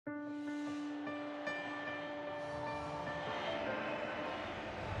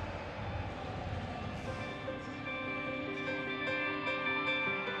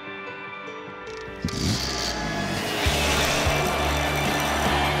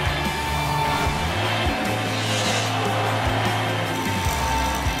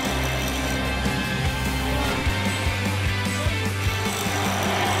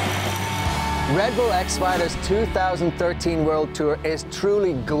Red Bull X-Fighters 2013 World Tour is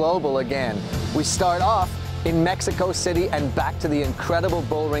truly global again. We start off in Mexico City and back to the incredible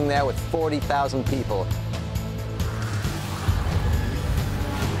bull ring there with 40,000 people.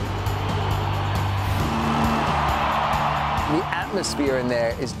 The atmosphere in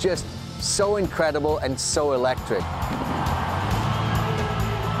there is just so incredible and so electric.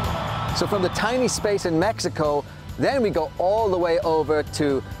 So from the tiny space in Mexico, then we go all the way over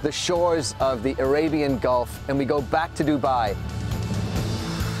to the shores of the Arabian Gulf and we go back to Dubai.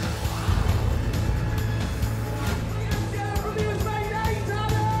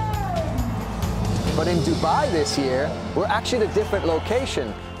 But in Dubai this year, we're actually at a different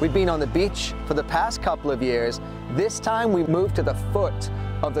location. We've been on the beach for the past couple of years. This time we moved to the foot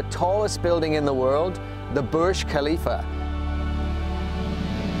of the tallest building in the world, the Burj Khalifa.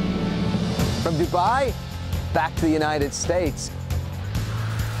 From Dubai, back to the United States.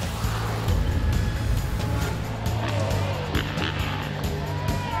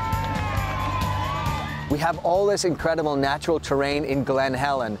 We have all this incredible natural terrain in Glen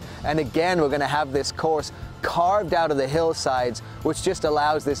Helen, and again we're going to have this course carved out of the hillsides, which just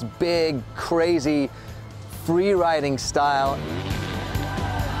allows this big, crazy, free-riding style.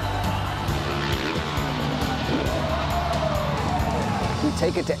 We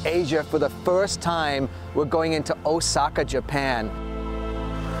take it to Asia for the first time. We're going into Osaka, Japan.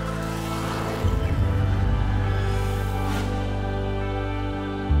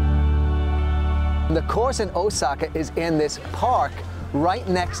 The course in Osaka is in this park right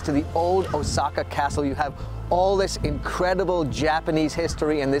next to the old Osaka Castle. You have all this incredible Japanese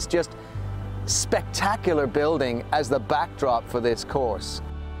history and this just spectacular building as the backdrop for this course.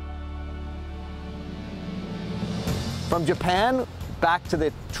 From Japan, back to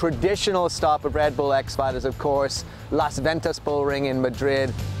the traditional stop of Red Bull X-Fighters, of course, Las Ventas Bull Ring in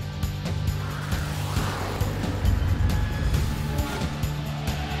Madrid.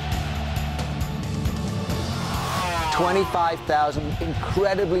 $25,000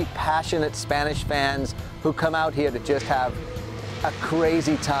 incredibly passionate Spanish fans who come out here to just have a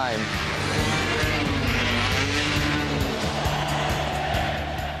crazy time.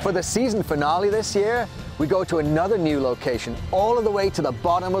 For the season finale this year, we go to another new location, all the way to the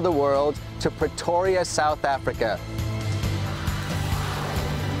bottom of the world, to Pretoria, South Africa.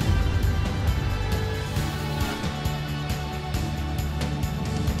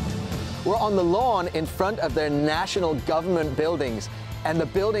 We're on the lawn in front of their national government buildings, and the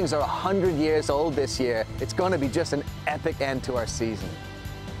buildings are 100 years old this year. It's going to be just an epic end to our season.